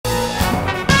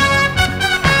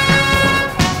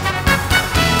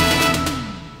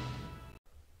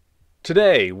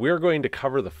Today, we're going to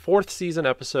cover the 4th season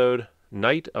episode,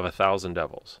 Night of a Thousand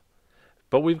Devils.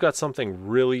 But we've got something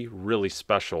really, really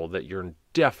special that you're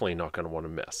definitely not going to want to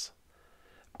miss.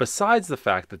 Besides the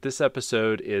fact that this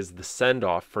episode is the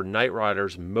send-off for Knight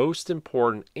Rider's most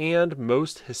important and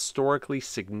most historically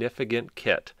significant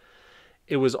kit,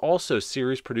 it was also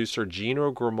series producer Gino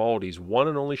Grimaldi's one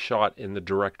and only shot in the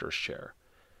director's chair.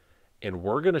 And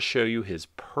we're going to show you his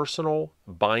personal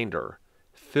binder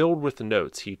filled with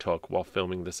notes he took while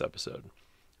filming this episode.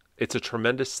 It's a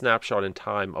tremendous snapshot in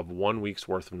time of 1 week's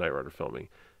worth of Knight Rider filming.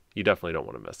 You definitely don't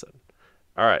want to miss it.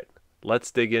 All right,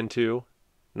 let's dig into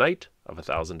Night of a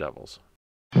Thousand Devils.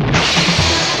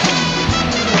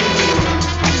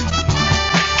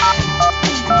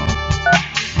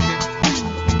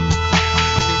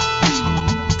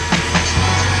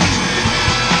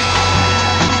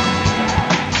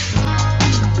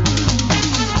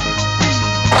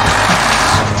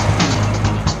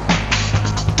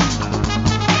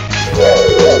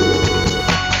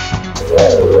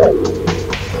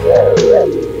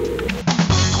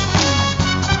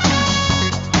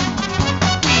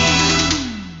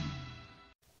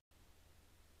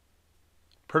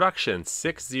 Production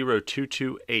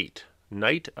 60228,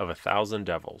 Night of a Thousand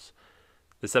Devils.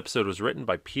 This episode was written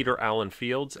by Peter Allen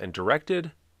Fields and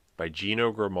directed by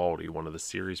Gino Grimaldi, one of the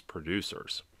series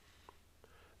producers.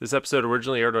 This episode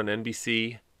originally aired on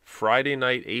NBC Friday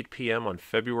night, 8 p.m. on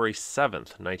February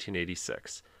 7th,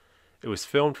 1986. It was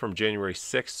filmed from January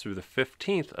 6th through the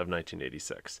 15th of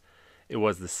 1986. It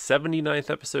was the 79th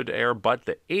episode to air, but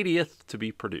the 80th to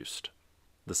be produced.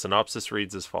 The synopsis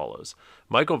reads as follows.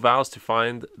 Michael vows to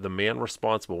find the man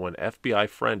responsible when FBI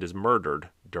friend is murdered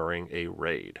during a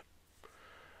raid.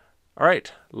 All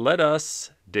right, let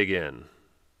us dig in.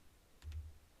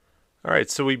 All right,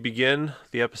 so we begin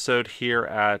the episode here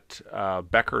at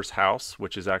Becker's house,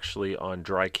 which is actually on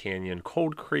Dry Canyon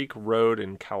Cold Creek Road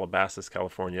in Calabasas,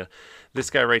 California.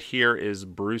 This guy right here is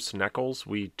Bruce Nichols.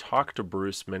 We talked to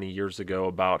Bruce many years ago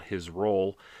about his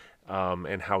role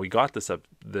and how he got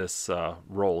this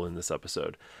role in this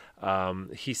episode.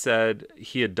 He said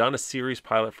he had done a series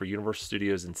pilot for Universal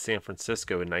Studios in San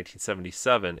Francisco in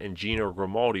 1977, and Gino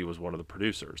Grimaldi was one of the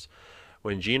producers.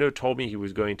 When Gino told me he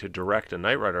was going to direct a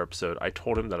Knight Rider episode, I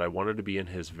told him that I wanted to be in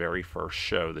his very first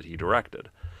show that he directed.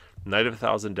 Night of a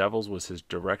Thousand Devils was his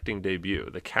directing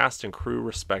debut. The cast and crew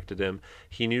respected him.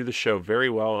 He knew the show very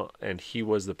well, and he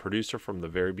was the producer from the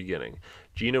very beginning.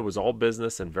 Gino was all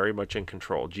business and very much in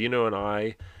control. Gino and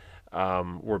I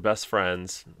were best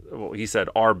friends. Well, he said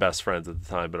our best friends at the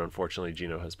time, but unfortunately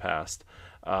Gino has passed.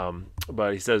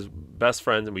 But he says best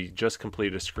friends, and we just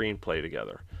completed a screenplay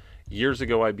together. Years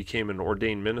ago, I became an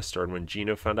ordained minister, and when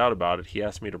Gino found out about it, he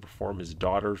asked me to perform his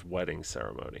daughter's wedding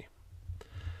ceremony.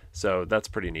 So that's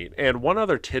pretty neat. And one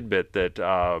other tidbit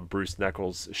that Bruce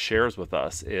Nichols shares with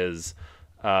us is,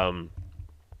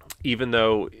 even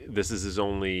though this is his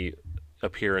only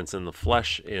appearance in the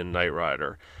flesh in Knight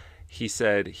Rider, he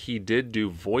said he did do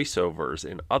voiceovers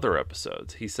in other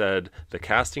episodes. He said the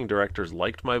casting directors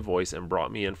liked my voice and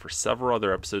brought me in for several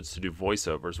other episodes to do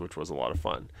voiceovers, which was a lot of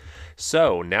fun.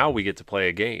 So now we get to play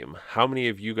a game. How many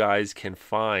of you guys can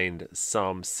find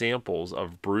some samples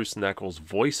of Bruce Nichols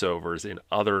voiceovers in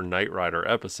other Knight Rider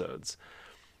episodes?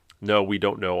 No, we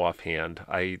don't know offhand.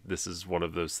 This is one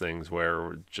of those things where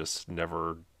we just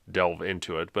never delve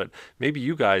into it, but maybe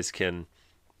you guys can,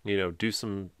 do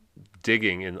some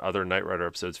digging in other Knight Rider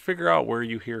episodes, figure out where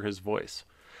you hear his voice.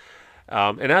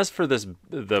 And as for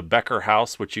the Becker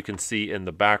house, which you can see in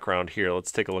the background here,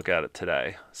 let's take a look at it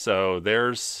today. So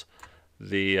there's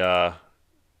the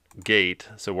gate.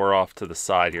 So we're off to the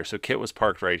side here. So Kit was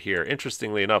parked right here.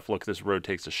 Interestingly enough, look, this road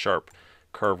takes a sharp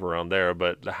curve around there,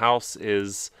 but the house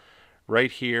is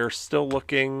right here, still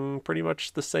looking pretty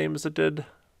much the same as it did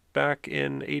back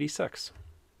in '86.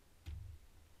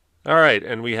 All right,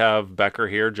 and we have Becker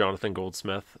here, Jonathan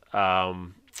Goldsmith.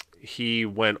 He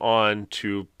went on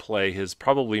to play his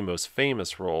probably most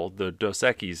famous role, the Dos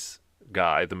Equis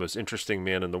guy, the most interesting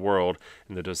man in the world,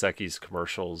 in the Dos Equis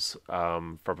commercials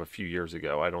from a few years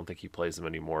ago. I don't think he plays them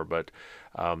anymore, but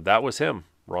that was him,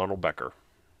 Ronald Becker.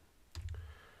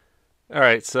 All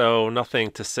right, so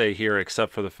nothing to say here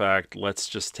except for the fact, let's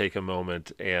just take a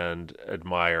moment and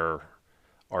admire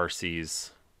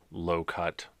RC's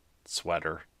low-cut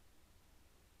sweater.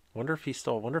 Wonder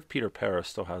if Peter Perro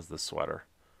still has this sweater.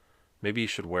 Maybe he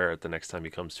should wear it the next time he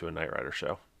comes to a Knight Rider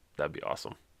show. That'd be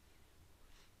awesome.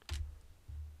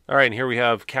 All right, and here we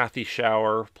have Kathy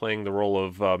Shower playing the role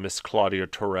of Miss Claudia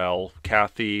Terrell.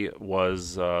 Kathy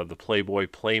was the Playboy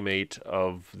Playmate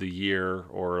of the year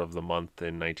or of the month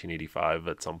in 1985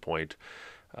 at some point.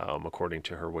 according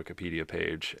to her Wikipedia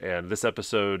page. And this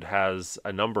episode has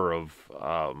a number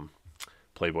of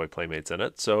Playboy Playmates in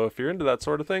it. So if you're into that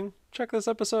sort of thing, check this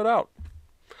episode out.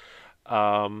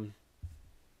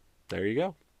 There you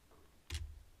go.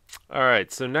 All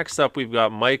right, so next up we've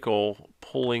got Michael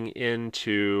pulling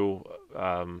into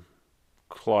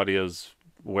Claudia's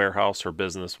warehouse or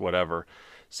business, whatever.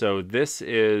 So this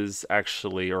is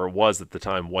actually, or was at the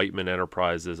time, Whiteman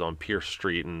Enterprises on Pierce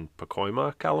Street in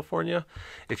Pacoima, California.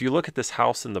 If you look at this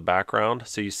house in the background,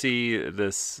 so you see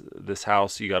this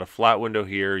house, you got a flat window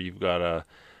here, you've got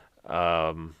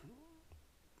a,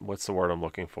 what's the word I'm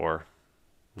looking for?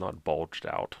 Not bulged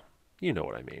out. You know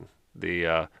what I mean. The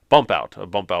a bump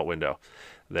out window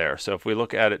there. So if we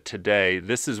look at it today,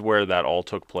 this is where that all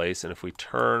took place. And if we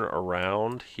turn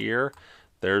around here,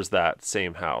 there's that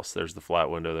same house. There's the flat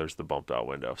window. There's the bumped out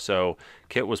window. So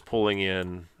KITT was pulling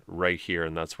in right here,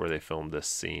 and that's where they filmed this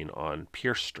scene on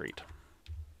Pierce Street.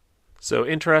 So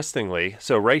interestingly,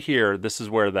 so right here, this is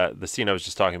where the scene I was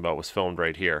just talking about was filmed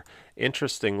right here.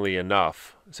 Interestingly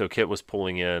enough, so KITT was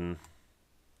pulling in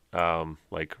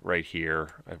like right here.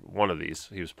 One of these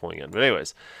he was pulling in. But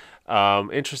anyways,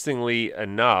 interestingly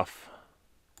enough,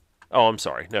 oh, I'm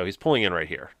sorry. No, he's pulling in right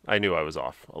here. I knew I was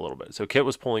off a little bit. So KITT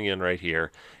was pulling in right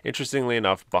here. Interestingly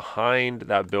enough, behind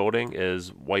that building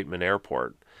is Whiteman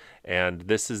Airport. And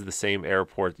this is the same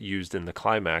airport used in the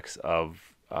climax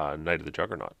of Night of the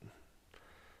Juggernaut.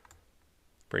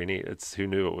 Pretty neat. It's, who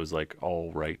knew it was like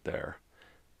all right there.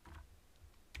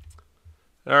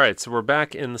 All right, so we're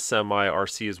back in the semi.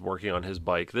 RC is working on his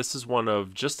bike. This is one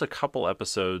of just a couple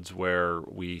episodes where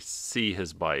we see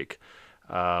his bike.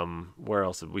 Where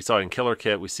else? We saw it in Killer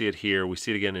KITT. We see it here. We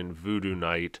see it again in Voodoo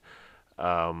Night.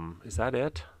 Is that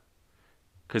it?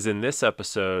 Because in this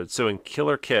episode, so in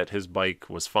Killer KITT, his bike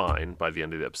was fine by the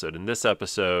end of the episode. In this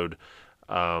episode,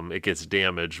 it gets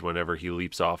damaged whenever he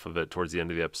leaps off of it towards the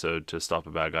end of the episode to stop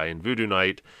a bad guy. In Voodoo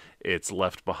Night, it's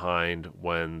left behind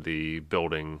when the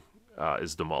building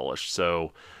is demolished.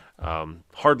 So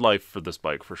hard life for this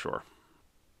bike for sure.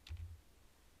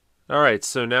 All right,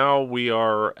 so now we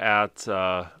are at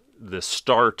the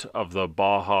start of the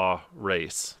Baja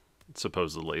race,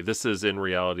 supposedly. This is in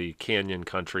reality Canyon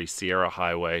Country, Sierra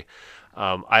Highway.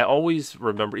 I always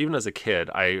remember, even as a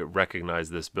kid, I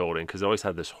recognized this building because it always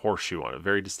had this horseshoe on it,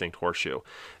 very distinct horseshoe.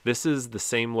 This is the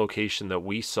same location that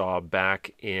we saw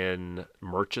back in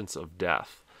Merchants of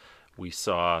Death. We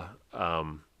saw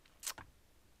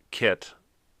KITT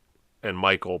and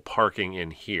Michael parking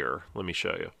in here. Let me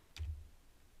show you.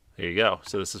 There you go.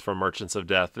 So this is from Merchants of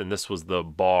Death, and this was the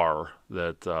bar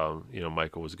that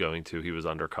Michael was going to. He was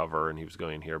undercover, and he was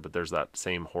going here. But there's that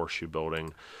same horseshoe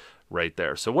building right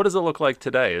there. So what does it look like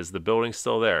today? Is the building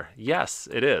still there? Yes,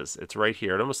 it is. It's right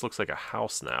here. It almost looks like a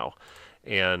house now.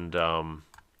 And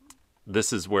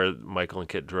this is where Michael and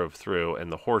KITT drove through,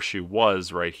 and the horseshoe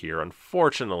was right here.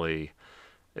 Unfortunately,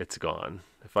 it's gone.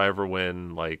 If I ever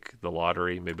win like the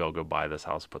lottery, maybe I'll go buy this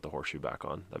house and put the horseshoe back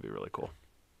on. That'd be really cool.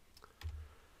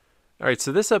 All right,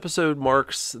 so this episode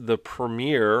marks the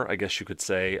premiere, I guess you could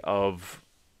say, of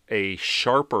a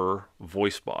sharper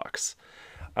voice box.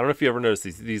 I don't know if you ever noticed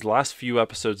these last few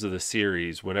episodes of the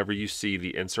series, whenever you see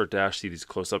the insert dash, see these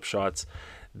close-up shots,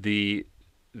 the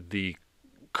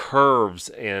curves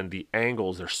and the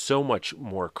angles are so much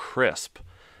more crisp.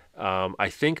 I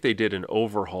think they did an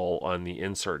overhaul on the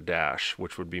insert dash,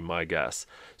 which would be my guess.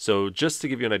 So just to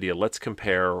give you an idea, let's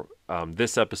compare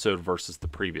this episode versus the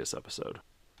previous episode.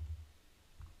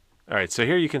 All right, so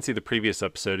here you can see the previous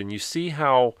episode, and you see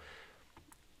how,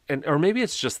 or maybe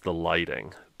it's just the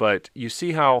lighting, but you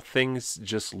see how things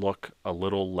just look a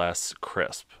little less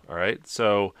crisp. All right,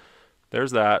 so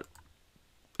there's that,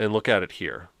 and look at it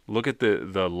here. Look at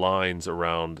the lines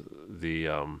around the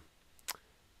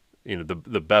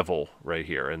the bevel right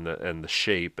here, and the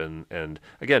shape, and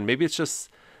again, maybe it's just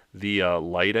the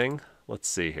lighting. Let's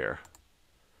see here,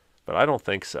 but I don't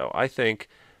think so. I think,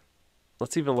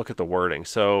 let's even look at the wording.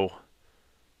 So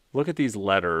look at these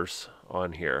letters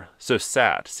on here. So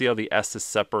SAT, see how the S is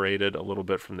separated a little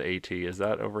bit from the AT? Is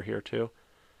that over here too?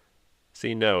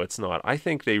 See, no, it's not. I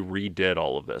think they redid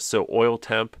all of this. So oil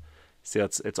temp, see,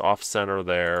 it's off center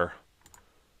there,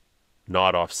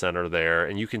 not off center there,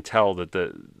 and you can tell that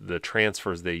the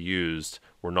transfers they used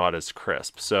were not as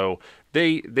crisp. So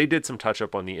they did some touch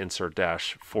up on the insert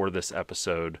dash for this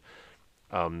episode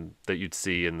that you'd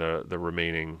see in the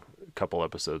remaining couple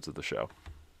episodes of the show.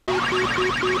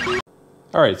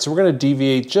 All right, so we're going to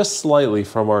deviate just slightly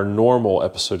from our normal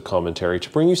episode commentary to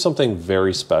bring you something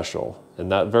very special.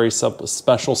 And that very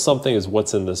special something is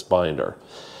what's in this binder.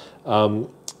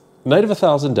 Night of a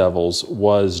Thousand Devils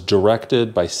was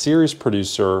directed by series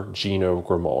producer Gino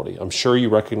Grimaldi. I'm sure you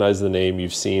recognize the name.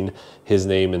 You've seen his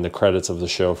name in the credits of the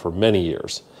show for many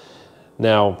years.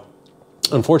 Now,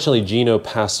 unfortunately, Gino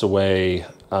passed away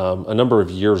a number of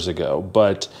years ago,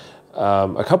 but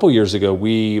a couple years ago,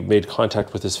 we made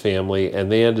contact with his family,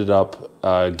 and they ended up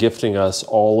gifting us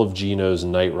all of Gino's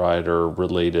Knight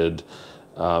Rider-related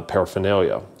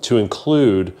paraphernalia, to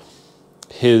include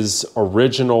his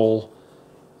original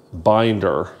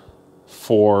binder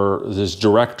for this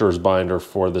director's binder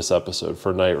for this episode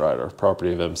for Knight Rider,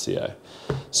 property of MCA.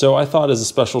 So I thought, as a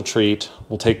special treat,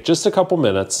 we'll take just a couple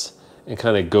minutes and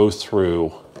kind of go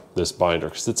through this binder,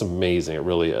 because it's amazing. It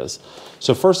really is.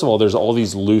 So first of all, there's all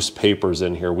these loose papers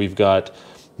in here. We've got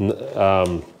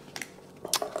Knight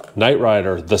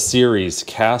Rider, the series,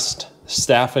 cast,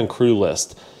 staff, and crew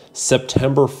list,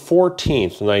 September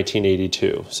 14th,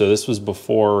 1982. So this was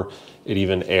before it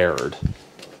even aired.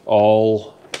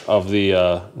 All of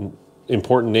the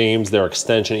important names, their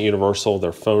extension at Universal,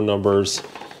 their phone numbers,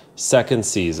 second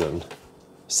season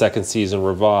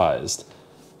revised,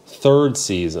 third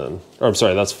season, or I'm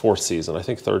sorry, that's fourth season. I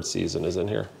think third season is in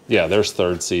here. Yeah, there's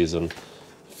third season,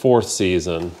 fourth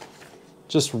season.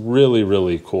 Just really,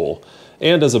 really cool.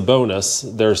 And as a bonus,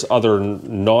 there's other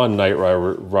non-Knight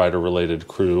Rider related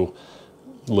crew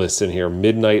lists in here.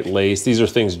 Midnight Lace, these are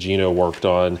things Gino worked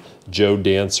on. Joe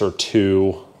Dancer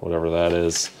 2, whatever that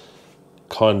is.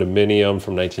 Condominium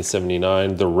from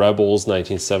 1979. The Rebels,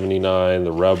 1979.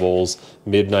 The Rebels.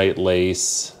 Midnight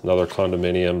Lace, another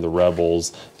Condominium. The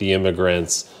Rebels. The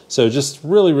Immigrants. So just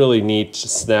really, really neat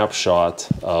snapshot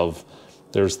of,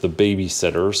 there's the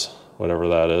Babysitters, whatever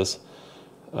that is.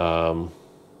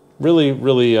 Really,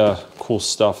 really cool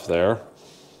stuff there.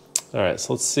 All right,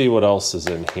 so let's see what else is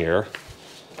in here.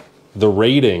 The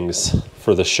ratings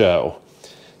for the show.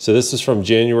 So this is from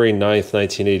January 9th,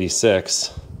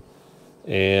 1986.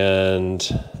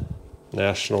 And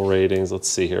national ratings. Let's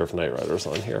see here if Knight Rider's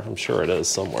on here. I'm sure it is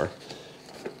somewhere.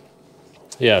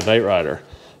 Yeah, Knight Rider.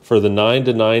 For the 9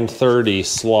 to 9:30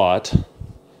 slot,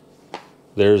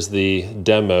 there's the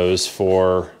demos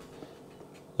for,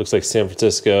 looks like San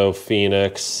Francisco,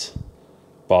 Phoenix,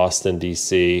 Boston,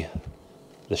 DC,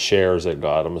 the shares it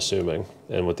got, I'm assuming,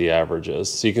 and what the average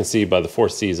is. So you can see by the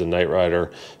fourth season, Knight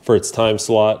Rider, for its time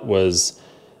slot, was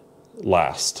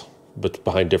last, but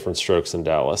behind Different Strokes in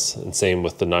Dallas. And same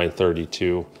with the 9:30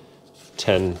 to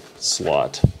 10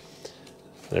 slot.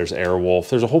 There's Airwolf.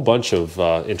 There's a whole bunch of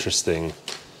interesting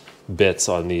bits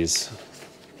on these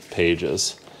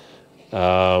pages.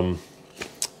 Yeah,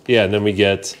 and then we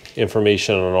get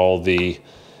information on all the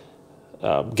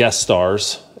guest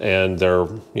stars and their,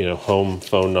 home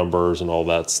phone numbers and all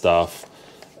that stuff.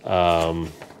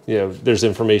 There's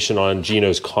information on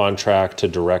Gino's contract to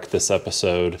direct this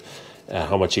episode,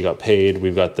 how much he got paid.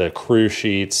 We've got the crew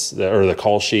sheets, or the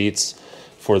call sheets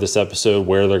for this episode,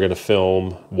 where they're going to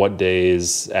film, what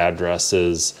days,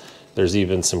 addresses. There's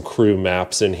even some crew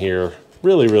maps in here.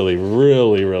 Really, really,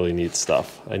 really, really neat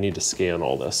stuff. I need to scan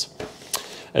all this.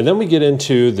 And then we get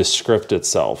into the script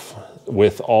itself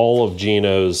with all of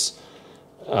Gino's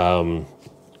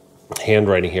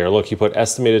handwriting here. Look, he put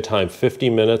estimated time 50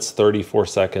 minutes, 34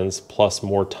 seconds, plus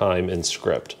more time in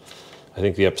script. I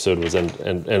think the episode was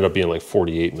ended up being like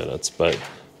 48 minutes, but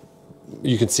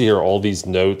you can see here all these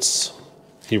notes.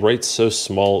 He writes so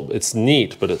small. It's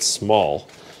neat, but it's small.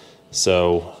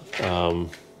 So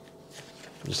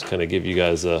just kind of give you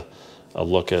guys a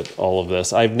look at all of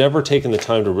this. I've never taken the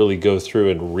time to really go through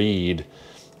and read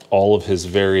all of his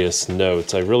various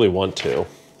notes. I really want to.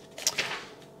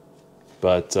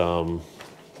 But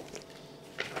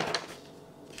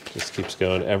just keeps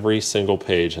going. Every single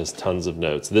page has tons of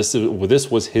notes. This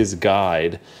was his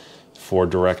guide for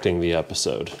directing the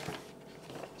episode.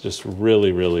 Just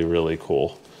really, really, really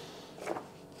cool.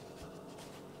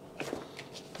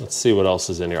 Let's see what else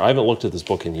is in here. I haven't looked at this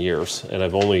book in years, and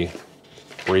I've only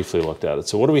briefly looked at it.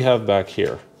 So what do we have back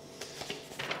here?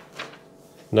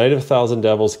 Night of a Thousand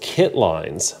Devils kit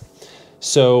lines.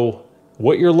 So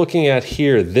what you're looking at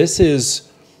here, this is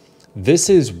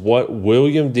what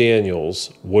William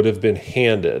Daniels would have been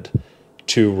handed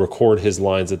to record his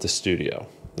lines at the studio.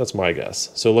 That's my guess.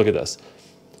 So look at this.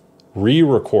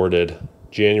 Re-recorded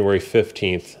January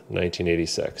 15th,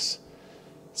 1986.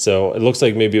 So it looks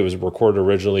like maybe it was recorded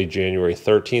originally January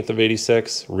 13th of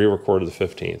 86, re-recorded the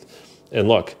 15th. And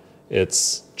look,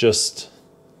 it's just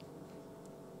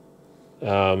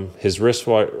his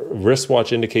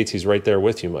wristwatch indicates he's right there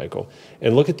with you, Michael.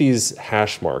 And look at these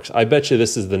hash marks. I bet you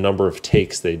this is the number of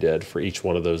takes they did for each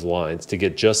one of those lines to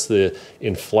get just the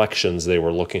inflections they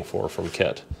were looking for from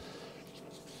KITT.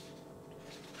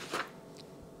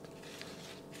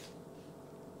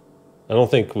 I don't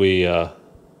think we've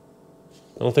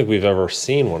ever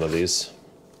seen one of these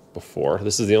before.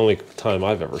 This is the only time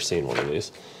I've ever seen one of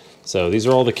these. So these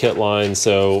are all the kit lines.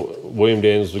 So William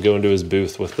Daniels would go into his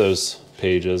booth with those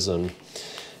pages, and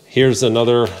here's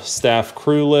another staff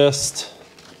crew list.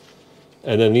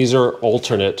 And then these are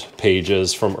alternate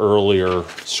pages from earlier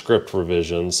script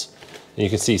revisions. And you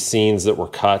can see scenes that were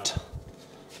cut.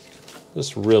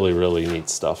 Just really, really neat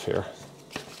stuff here.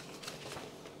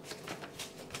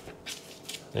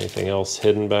 Anything else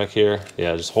hidden back here?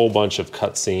 Yeah, just a whole bunch of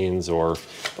cut scenes, or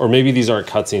maybe these aren't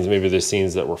cut scenes, maybe they're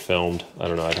scenes that were filmed. I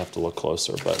don't know, I'd have to look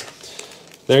closer, but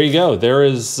there you go. There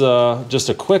is just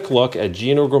a quick look at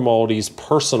Gino Grimaldi's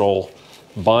personal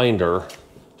binder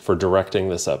for directing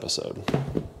this episode.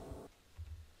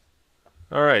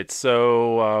 All right,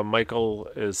 so Michael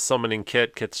is summoning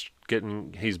Kit.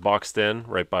 He's boxed in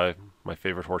right by my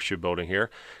favorite horseshoe building here.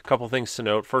 A couple things to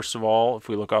note. First of all, if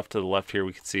we look off to the left here,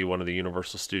 we can see one of the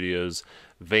Universal Studios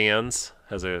vans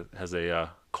has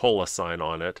a cola sign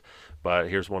on it. But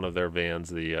here's one of their vans,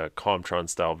 the Comtron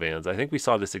style vans. I think we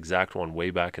saw this exact one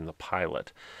way back in the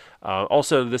pilot.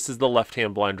 Also, this is the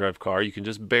left-hand blind drive car. You can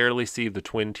just barely see the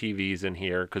twin TVs in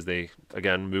here because they,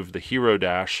 again, moved the Hero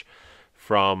Dash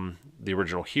from the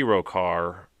original Hero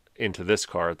car into this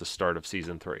car at the start of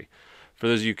Season 3. For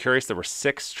those of you curious, there were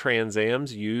 6 Trans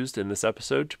Ams used in this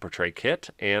episode to portray Kit,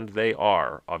 and they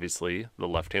are, obviously, the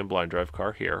left-hand blind drive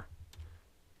car here,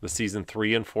 the Season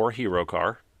 3 and 4 Hero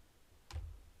car,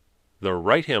 the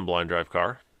right-hand blind drive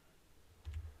car,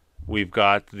 we've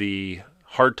got the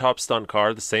hardtop stunt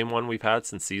car, the same one we've had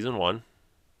since Season 1,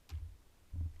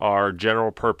 our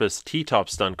general-purpose T-top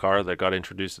stunt car that got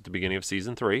introduced at the beginning of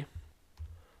Season 3,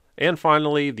 and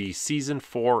finally, the Season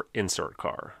 4 insert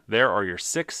car. There are your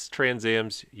 6 Trans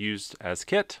Ams used as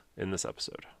Kit in this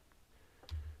episode.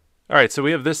 All right, so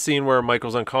we have this scene where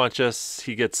Michael's unconscious.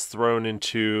 He gets thrown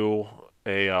into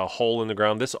a hole in the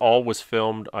ground. This all was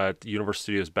filmed at Universal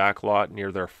Studios backlot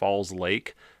near their Falls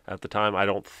Lake at the time. I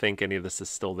don't think any of this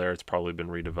is still there. It's probably been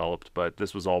redeveloped, but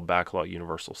this was all backlot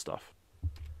Universal stuff.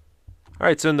 All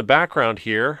right, so in the background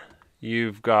here,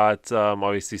 you've got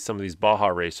obviously some of these Baja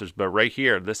racers, but right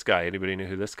here, this guy, anybody know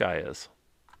who this guy is?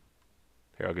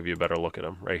 Here, I'll give you a better look at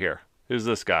him right here. Who's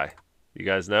this guy? You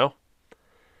guys know?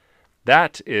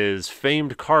 That is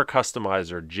famed car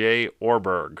customizer Jay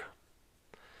Orberg,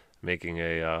 making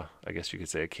a, I guess you could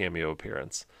say, a cameo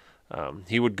appearance.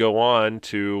 He would go on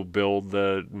to build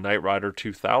the Knight Rider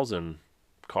 2000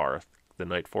 car, the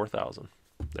Knight 4000.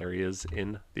 There he is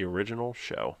in the original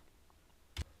show.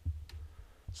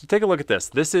 So take a look at this.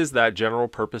 This is that general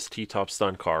purpose T-top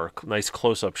stunt car. Nice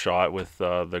close-up shot with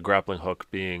the grappling hook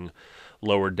being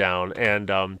lowered down.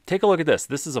 And take a look at this.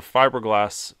 This is a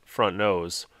fiberglass front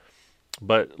nose,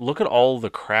 but look at all the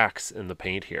cracks in the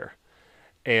paint here.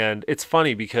 And it's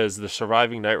funny because the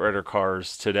surviving Knight Rider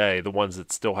cars today, the ones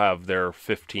that still have their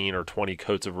 15 or 20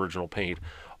 coats of original paint,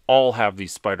 all have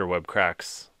these spiderweb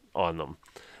cracks on them.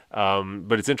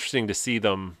 But it's interesting to see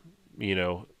them, you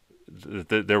know,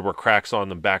 there were cracks on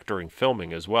them back during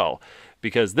filming as well,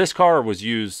 because this car was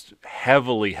used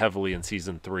heavily in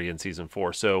Season 3 and Season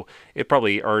 4. So it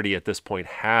probably already at this point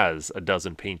has a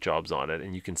dozen paint jobs on it,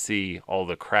 and you can see all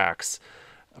the cracks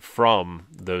from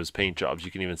those paint jobs.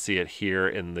 You can even see it here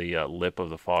in the lip of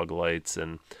the fog lights.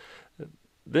 And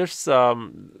this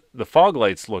the fog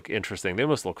lights look interesting. They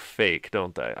must look fake,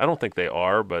 don't they? I don't think they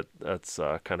are, but that's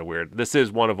kind of weird. This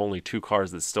is one of only 2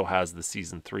 cars that still has the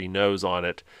Season 3 nose on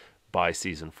it by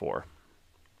Season 4.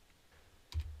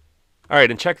 All right,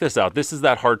 and check this out. This is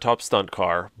that hardtop stunt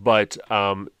car, but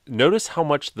notice how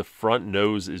much the front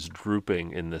nose is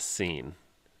drooping in this scene.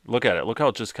 Look at it. Look how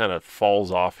it just kind of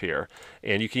falls off here.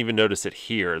 And you can even notice it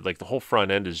here. Like the whole front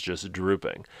end is just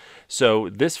drooping. So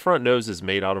this front nose is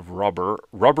made out of rubber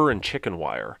and chicken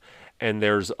wire. And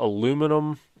there's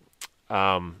aluminum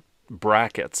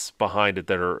brackets behind it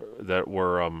that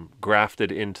were grafted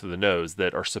into the nose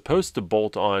that are supposed to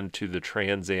bolt on to the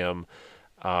Trans Am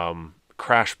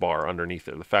crash bar underneath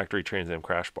it, the factory Trans Am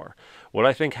crash bar. What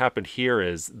I think happened here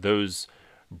is those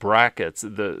brackets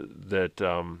that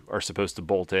are supposed to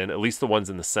bolt in, at least the ones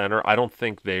in the center, I don't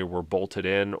think they were bolted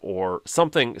in, or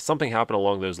something happened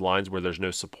along those lines where there's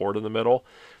no support in the middle,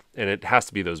 and it has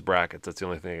to be those brackets. That's the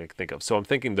only thing I can think of. So I'm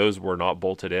thinking those were not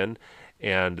bolted in,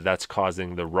 and that's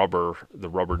causing the rubber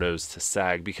nose to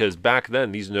sag, because back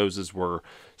then these noses were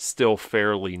still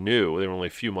fairly new. They were only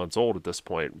a few months old at this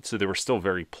point, so they were still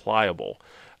very pliable.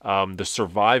 The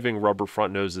surviving rubber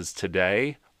front noses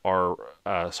today are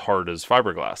as hard as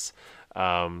fiberglass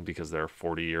because they're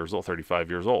 40 years old, 35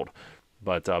 years old.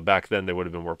 But back then they would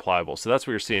have been more pliable. So that's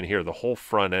what you're seeing here. The whole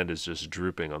front end is just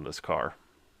drooping on this car.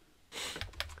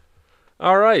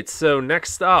 All right, so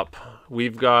next up,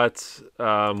 we've got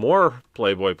more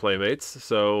Playboy Playmates.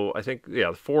 So I think,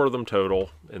 yeah, 4 of them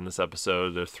total in this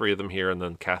episode. There's 3 of them here, and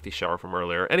then Kathy Shower from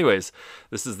earlier. Anyways,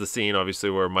 this is the scene, obviously,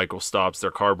 where Michael stops.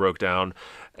 Their car broke down,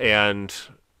 and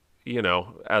you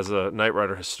know, as a Knight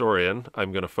Rider historian,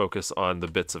 I'm going to focus on the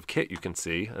bits of kit you can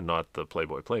see and not the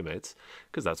Playboy Playmates,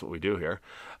 because that's what we do here.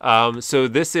 So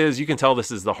this is, you can tell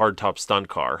this is the hardtop stunt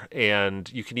car,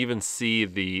 and you can even see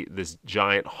this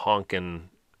giant honkin'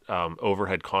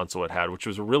 overhead console it had, which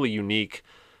was a really unique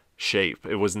shape.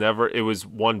 It was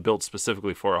one built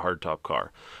specifically for a hardtop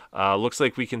car. Looks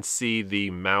like we can see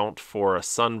the mount for a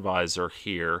sun visor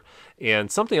here,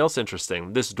 and something else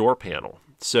interesting, this door panel.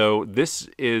 So this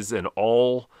is an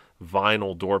all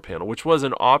vinyl door panel, which was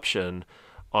an option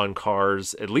on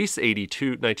cars, at least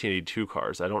 1982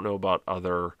 cars. I don't know about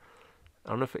other,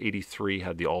 I don't know if 83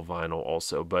 had the all vinyl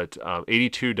also, but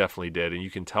 82 definitely did, and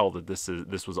you can tell that this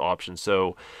was option.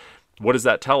 So what does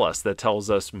that tell us? That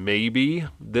tells us maybe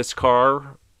this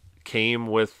car came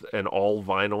with an all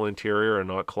vinyl interior and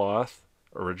not cloth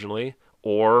originally,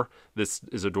 or this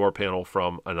is a door panel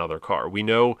from another car. We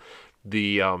know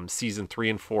the season 3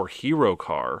 and 4 hero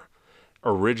car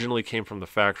originally came from the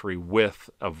factory with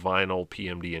a vinyl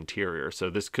PMD interior. So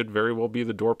this could very well be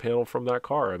the door panel from that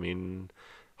car. I mean,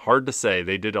 hard to say.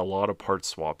 They did a lot of part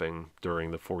swapping during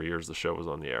the 4 years the show was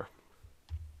on the air.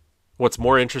 What's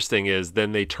more interesting is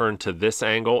then they turn to this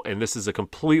angle, and this is a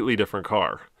completely different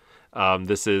car.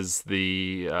 This is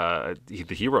the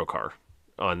hero car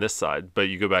on this side, but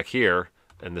you go back here,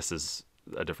 and this is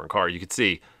a different car. You can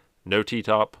see no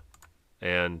T-top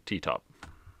and T-top.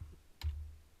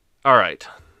 All right.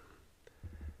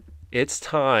 It's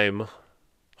time.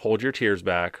 Hold your tears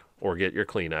back or get your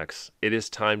Kleenex. It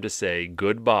is time to say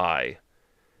goodbye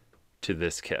to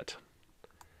this kit.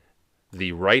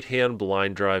 The right-hand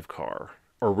blind drive car.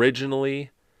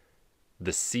 Originally,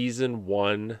 the season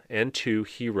 1 and 2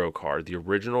 hero car, the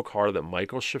original car that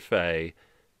Michael Chaffee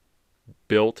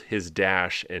built his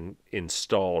dash and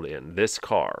installed in. This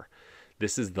car.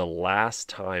 This is the last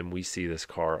time we see this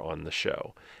car on the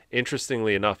show.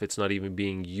 Interestingly enough, it's not even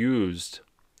being used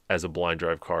as a blind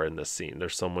drive car in this scene.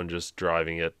 There's someone just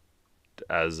driving it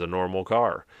as a normal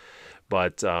car.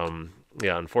 But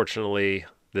yeah, unfortunately,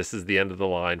 this is the end of the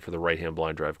line for the right-hand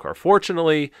blind drive car.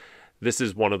 Fortunately, this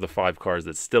is one of the 5 cars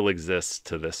that still exists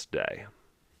to this day.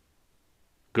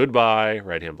 Goodbye,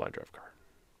 right-hand blind drive car.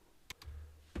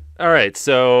 All right,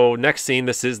 so next scene,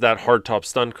 this is that hardtop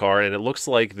stunt car, and it looks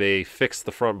like they fixed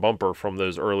the front bumper from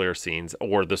those earlier scenes,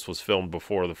 or this was filmed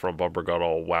before the front bumper got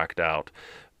all whacked out.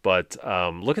 But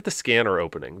look at the scanner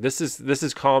opening. This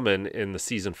is common in the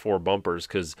season 4 bumpers,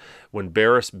 because when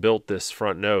Barris built this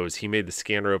front nose, he made the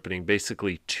scanner opening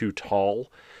basically too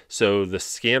tall. So the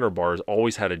scanner bars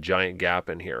always had a giant gap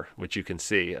in here, which you can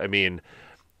see. I mean,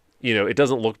 you know, it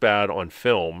doesn't look bad on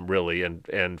film, really,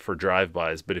 and for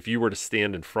drive-bys, but if you were to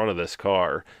stand in front of this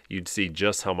car, you'd see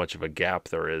just how much of a gap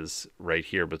there is right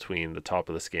here between the top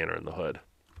of the scanner and the hood.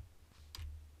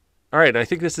 All right, and I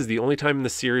think this is the only time in the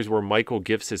series where Michael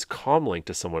gives his comlink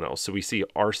to someone else. So we see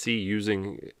RC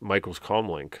using Michael's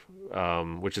comlink,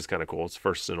 which is kind of cool. It's the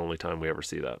first and only time we ever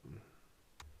see that.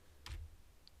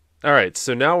 All right,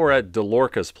 so now we're at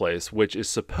Delorca's place, which is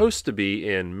supposed to be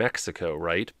in Mexico,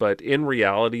 right? But in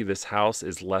reality, this house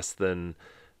is less than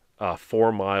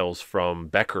 4 miles from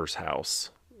Becker's house,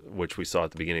 which we saw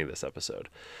at the beginning of this episode.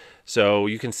 So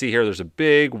you can see here there's a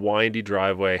big windy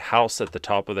driveway, house at the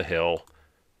top of the hill.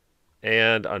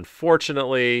 And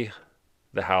unfortunately,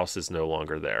 the house is no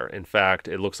longer there. In fact,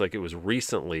 it looks like it was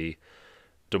recently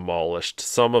demolished.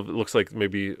 Some of it looks like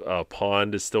maybe a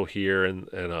pond is still here and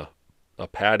a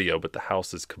patio, but the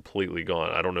house is completely gone.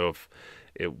 I don't know if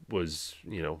it was,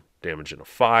 you know, damaged in a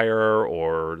fire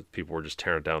or people were just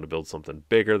tearing it down to build something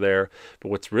bigger there. But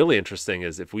what's really interesting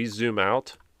is if we zoom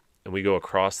out and we go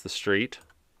across the street,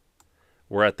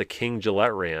 we're at the King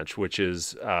Gillette Ranch, which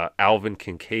is Alvin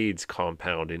Kincaid's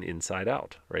compound in Inside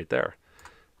Out, right there,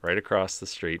 right across the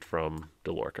street from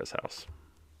Delorca's house.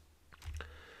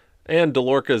 And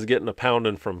Delorca's getting a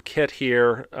pounding from KITT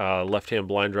here, left-hand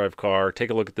blind drive car. Take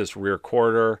a look at this rear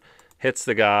quarter, hits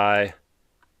the guy.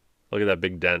 Look at that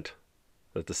big dent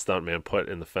that the stuntman put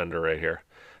in the fender right here.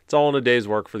 It's all in a day's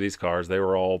work for these cars. They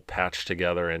were all patched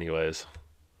together anyways.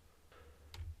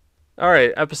 All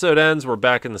right, episode ends. We're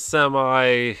back in the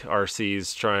semi.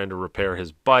 RC's trying to repair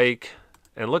his bike.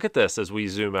 And look at this as we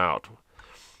zoom out.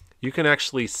 You can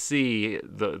actually see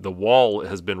the wall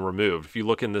has been removed. If you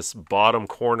look in this bottom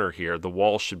corner here, the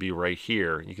wall should be right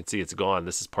here. You can see it's gone.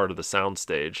 This is part of the sound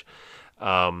stage.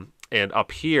 And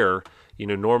up here, you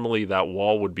know, normally that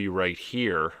wall would be right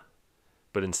here.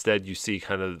 but instead you see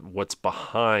kind of what's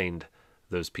behind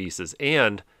those pieces.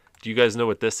 And do you guys know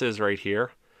what this is right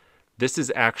here? This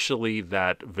is actually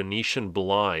that Venetian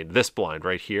blind, this blind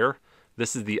right here.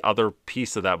 This is the other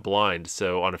piece of that blind.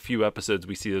 So on a few episodes,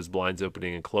 we see those blinds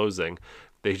opening and closing.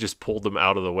 They just pulled them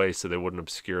out of the way so they wouldn't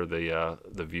obscure the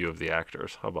view of the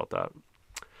actors. How about that?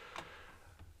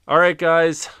 All right,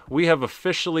 guys, we have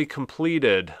officially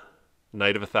completed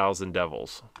Night of 1,000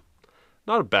 Devils.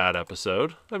 Not a bad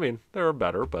episode. I mean, there are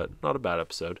better, but not a bad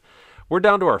episode. We're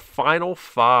down to our final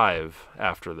 5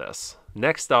 after this.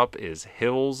 Next up is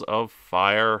Hills of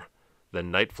Fire,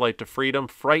 then Night Flight to Freedom,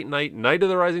 Fright Night, Night of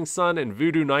the Rising Sun, and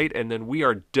Voodoo Night, and then we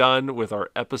are done with our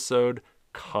episode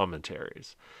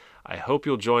commentaries. I hope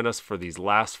you'll join us for these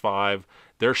last 5.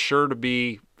 They're sure to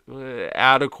be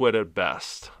adequate at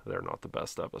best. They're not the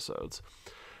best episodes.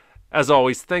 As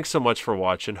always, thanks so much for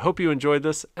watching. Hope you enjoyed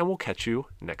this, and we'll catch you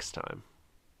next time.